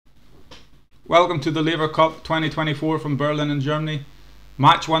Welcome to the Laver Cup 2024 from Berlin in Germany.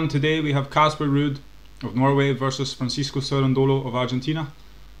 Match 1 today we have Casper Ruud of Norway versus Francisco Cerundolo of Argentina.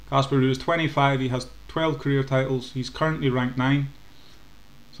 Casper Ruud is 25, he has 12 career titles, he's currently ranked 9.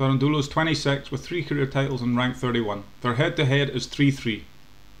 Cerundolo is 26 with 3 career titles and ranked 31. Their head to head is 3-3.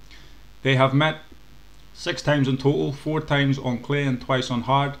 They have met 6 times in total, 4 times on clay and twice on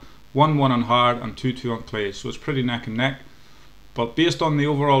hard, 1-1 on hard and 2-2 on clay, so it's pretty neck and neck. But based on the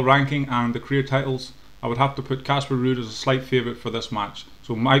overall ranking and the career titles, I would have to put Casper Ruud as a slight favourite for this match.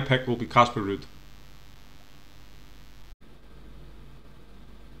 So my pick will be Casper Ruud.